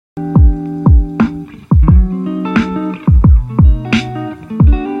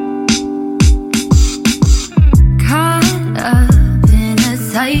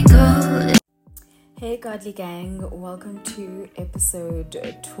Godly Gang, welcome to episode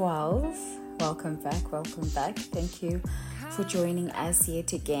 12. Welcome back. Thank you for joining us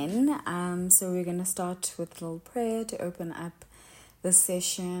yet again. So we're going to start with a little prayer to open up the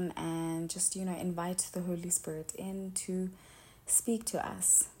session and just, invite the Holy Spirit in to speak to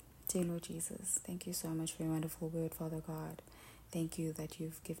us. Dear Lord Jesus, thank you so much for your wonderful word, Father God. Thank you that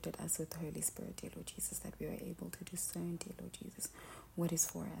you've gifted us with the Holy Spirit, dear Lord Jesus, that we are able to discern, dear Lord Jesus, what is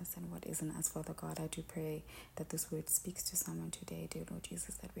for us and what isn't us, Father God. I do pray that this word speaks to someone today, dear Lord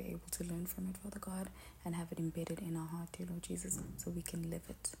Jesus, that we're able to learn from it, Father God, and have it embedded in our heart, dear Lord Jesus, so we can live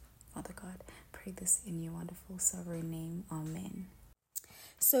it, Father God. Pray this in your wonderful sovereign name. Amen.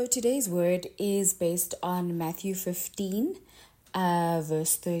 So today's word is based on Matthew 15,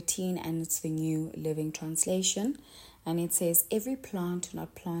 verse 13, and it's the New Living Translation. And it says, "Every plant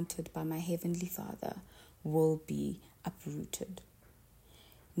not planted by my heavenly Father will be uprooted."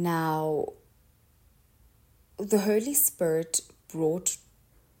 Now, the Holy Spirit brought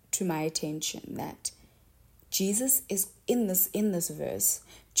to my attention that Jesus is in this verse.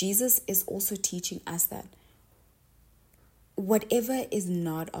 Jesus is also teaching us that whatever is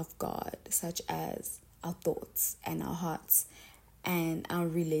not of God, such as our thoughts and our hearts and our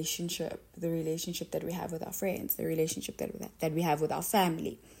relationship, the relationship that we have with our friends, the relationship that we have with our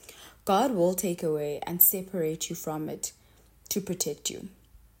family, God will take away and separate you from it to protect you.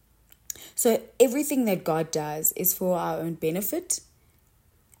 So everything that God does is for our own benefit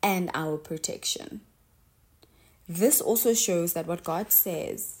and our protection. This also shows that what God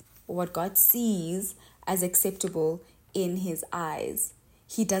says, or what God sees as acceptable in his eyes,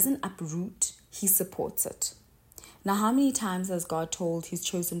 he doesn't uproot, he supports it. Now, how many times has God told his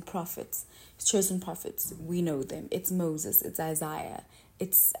chosen prophets? His chosen prophets, we know them. It's Moses, it's Isaiah,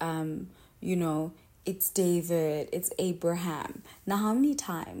 it's, it's David, it's Abraham. Now, how many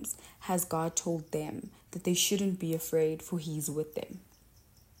times has God told them that they shouldn't be afraid, for he's with them?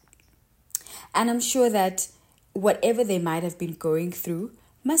 And I'm sure that whatever they might have been going through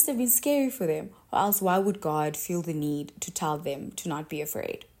must have been scary for them, or else why would God feel the need to tell them to not be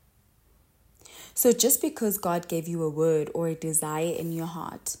afraid? So just because God gave you a word or a desire in your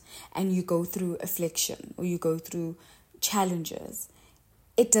heart and you go through affliction or you go through challenges,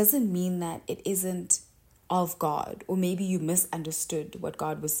 it doesn't mean that it isn't of God, or maybe you misunderstood what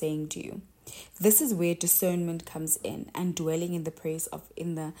God was saying to you. This is where discernment comes in and dwelling in the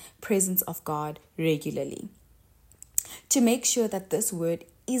presence of God regularly, to make sure that this word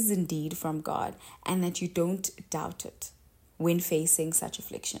is indeed from God and that you don't doubt it when facing such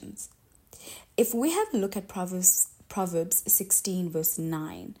afflictions. If we have a look at Proverbs 16 verse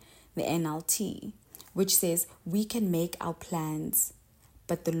 9, the NLT, which says, "We can make our plans,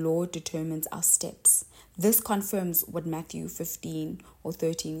 but the Lord determines our steps." This confirms what Matthew 15 or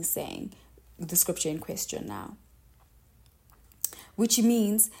 13 is saying, the scripture in question now. Which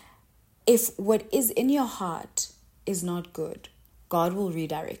means if what is in your heart is not good, God will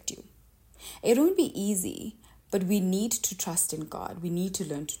redirect you. It won't be easy, but we need to trust in God. We need to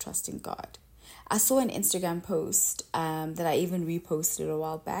learn to trust in God. I saw an Instagram post that I even reposted a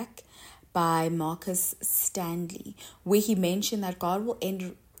while back by Marcus Stanley, where he mentioned that God will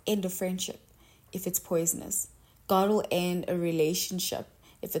end a friendship if it's poisonous. God will end a relationship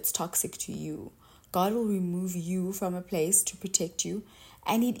if it's toxic to you. God will remove you from a place to protect you,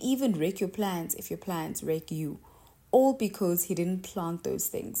 and he'd even wreck your plans if your plans wreck you, all because he didn't plant those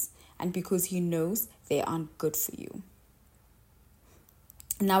things and because he knows they aren't good for you.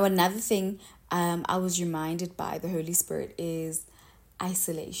 Now, another thing I was reminded by the Holy Spirit is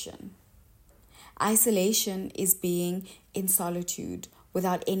isolation. Isolation is being in solitude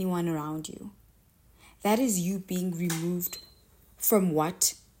without anyone around you. That is you being removed from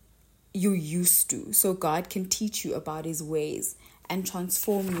what you're used to, so God can teach you about his ways and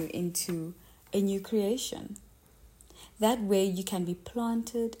transform you into a new creation. That way you can be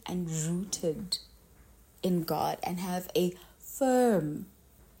planted and rooted in God and have a firm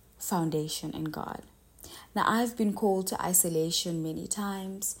foundation in God. Now, I've been called to isolation many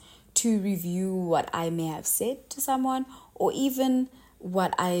times to review what I may have said to someone, or even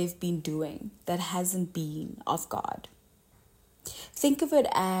what I've been doing that hasn't been of God. Think of it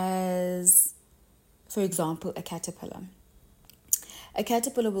as, for example, a caterpillar. A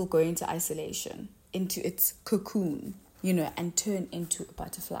caterpillar will go into isolation, into its cocoon, and turn into a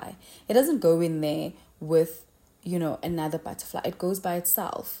butterfly. It doesn't go in there with, another butterfly. It goes by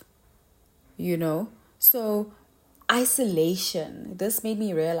itself, So isolation, this made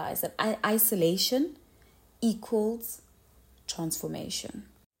me realize that isolation equals transformation.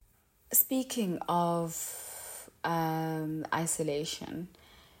 Speaking of isolation,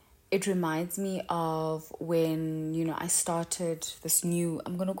 it reminds me of when, I started this new,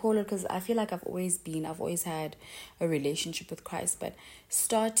 I'm going to call it, because I feel like I've always had a relationship with Christ, but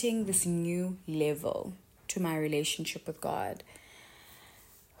starting this new level to my relationship with God.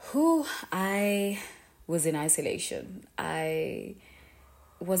 I was in isolation. I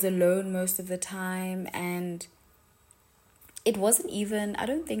was alone most of the time, and it wasn't even, I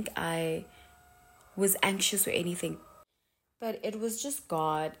don't think I was anxious or anything, but it was just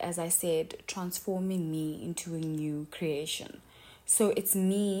God, as I said, transforming me into a new creation. So it's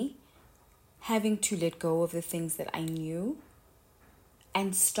me having to let go of the things that I knew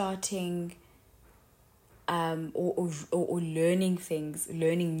and starting or learning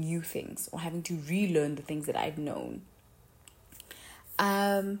new things, or having to relearn the things that I've known.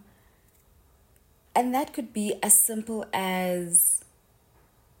 And that could be as simple as,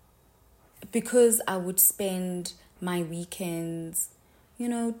 because I would spend my weekends,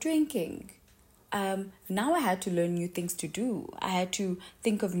 drinking. Now I had to learn new things to do. I had to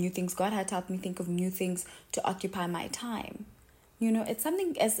think of new things. God had to help me think of new things to occupy my time. It's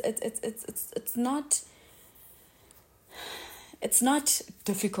something as it's not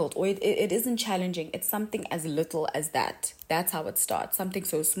difficult, or it isn't challenging. It's something as little as that. That's how it starts, something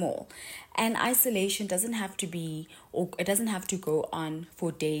so small. And isolation doesn't have to be, or it doesn't have to go on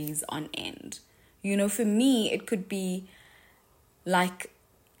for days on end. For me, it could be like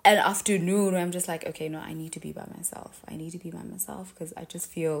an afternoon where I'm just like, okay, no, I need to be by myself. I need to be by myself because I just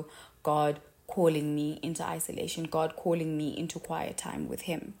feel God calling me into isolation, God calling me into quiet time with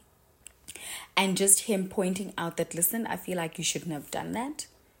Him. And just Him pointing out that, listen, I feel like you shouldn't have done that.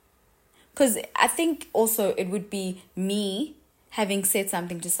 Because I think also it would be me having said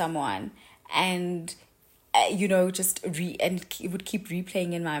something to someone and, and it would keep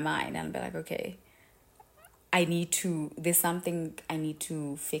replaying in my mind. And I'd be like, okay, there's something I need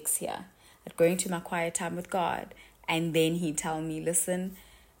to fix here. Like going to my quiet time with God. And then He'd tell me, listen,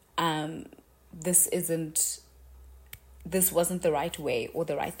 this wasn't the right way or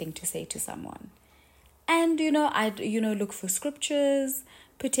the right thing to say to someone. And, I'd, look for scriptures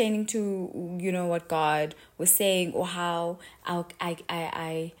pertaining to, what God was saying, or how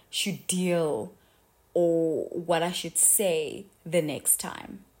I should deal, or what I should say the next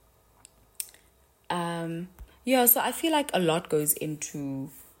time. So I feel like a lot goes into,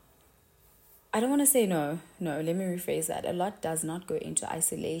 I don't want to say no, let me rephrase that. A lot does not go into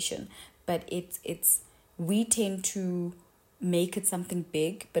isolation, but we tend to make it something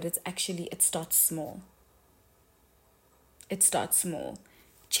big, but it starts small. It starts small.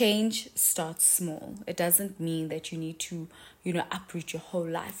 Change starts small. It doesn't mean that you need to, uproot your whole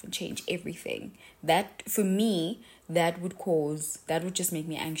life and change everything. That, for me, that would just make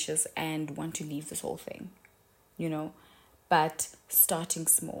me anxious and want to leave this whole thing, But starting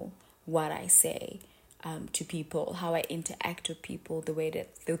small, what I say to people, how I interact with people, the way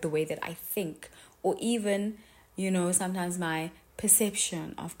that I think, or even, sometimes my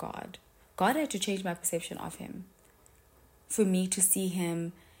perception of God. God had to change my perception of Him for me to see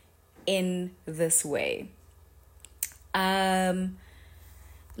Him in this way. Like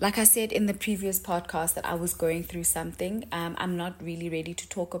I said in the previous podcast that I was going through something. I'm not really ready to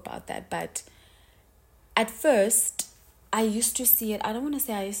talk about that, but at first I used to see it, I don't want to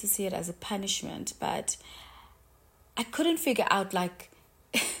say I used to see it as a punishment, but I couldn't figure out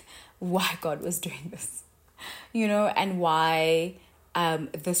why God was doing this, and why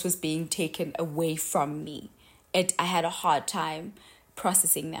this was being taken away from me. I had a hard time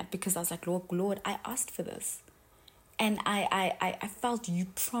processing that, because I was like, Lord, I asked for this. And I felt you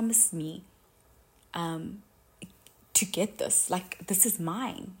promised me to get this. Like, this is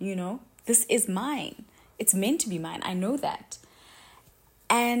mine, This is mine. It's meant to be mine. I know that.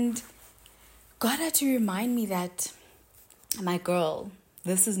 And God had to remind me that, my girl,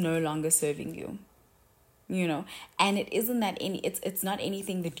 this is no longer serving you. And it isn't that it's not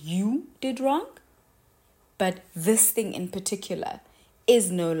anything that you did wrong. But this thing in particular is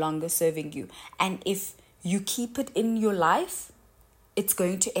no longer serving you. And if you keep it in your life, it's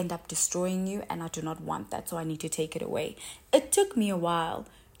going to end up destroying you. And I do not want that. So I need to take it away. It took me a while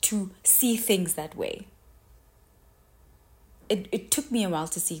to see things that way. It took me a while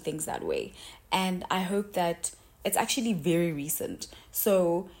to see things that way. And I hope that it's actually very recent.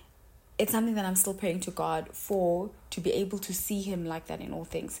 So it's something that I'm still praying to God for, to be able to see Him like that in all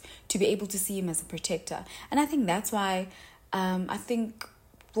things, to be able to see Him as a protector. And I think that's why I think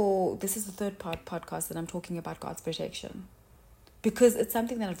this is the third podcast that I'm talking about God's protection, because it's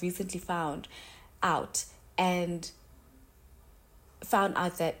something that I've recently found out that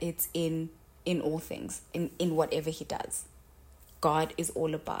it's in all things, in whatever He does. God is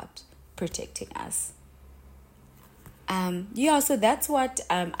all about protecting us. So that's what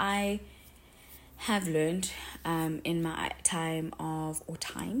I have learned in my times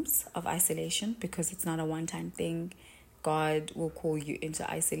of isolation, because it's not a one-time thing. God will call you into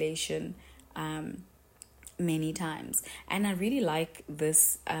isolation many times. And I really like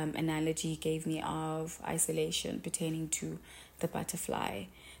this analogy he gave me of isolation pertaining to the butterfly,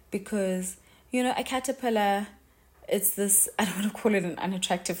 because a caterpillar, it's this, I don't want to call it an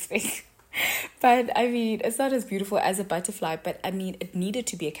unattractive thing, but I mean, it's not as beautiful as a butterfly. But I mean, it needed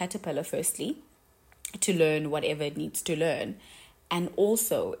to be a caterpillar firstly to learn whatever it needs to learn. And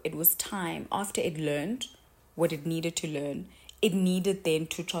also, it was time after it learned what it needed to learn, it needed then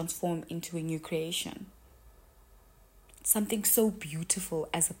to transform into a new creation. Something so beautiful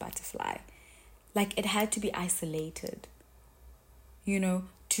as a butterfly. Like, it had to be isolated,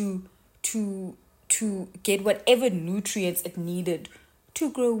 to get whatever nutrients it needed to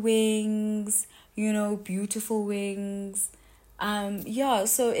grow wings, beautiful wings.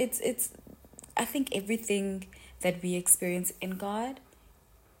 So it's I think everything that we experience in God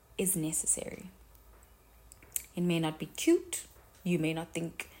is necessary. It may not be cute. You may not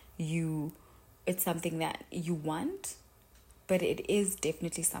think it's something that you want, but it is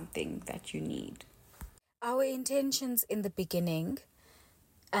definitely something that you need. Our intentions in the beginning,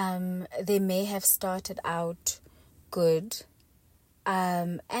 they may have started out good,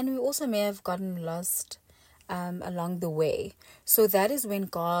 and we also may have gotten lost along the way. So that is when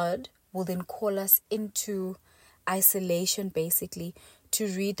God will then call us into isolation, basically, to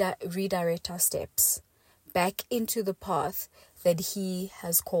redirect our steps back into the path that He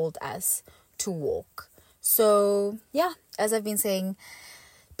has called us to walk. So, as I've been saying,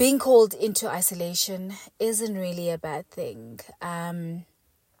 being called into isolation isn't really a bad thing.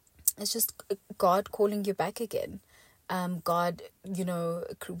 It's just God calling you back again. God,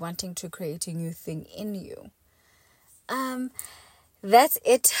 wanting to create a new thing in you. That's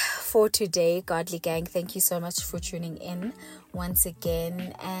it for today, Godly Gang. Thank you so much for tuning in once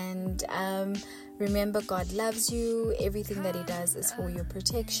again. And remember, God loves you. Everything that He does is for your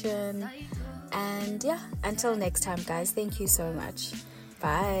protection. And until next time, guys, thank you so much.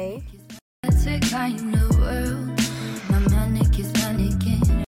 Bye.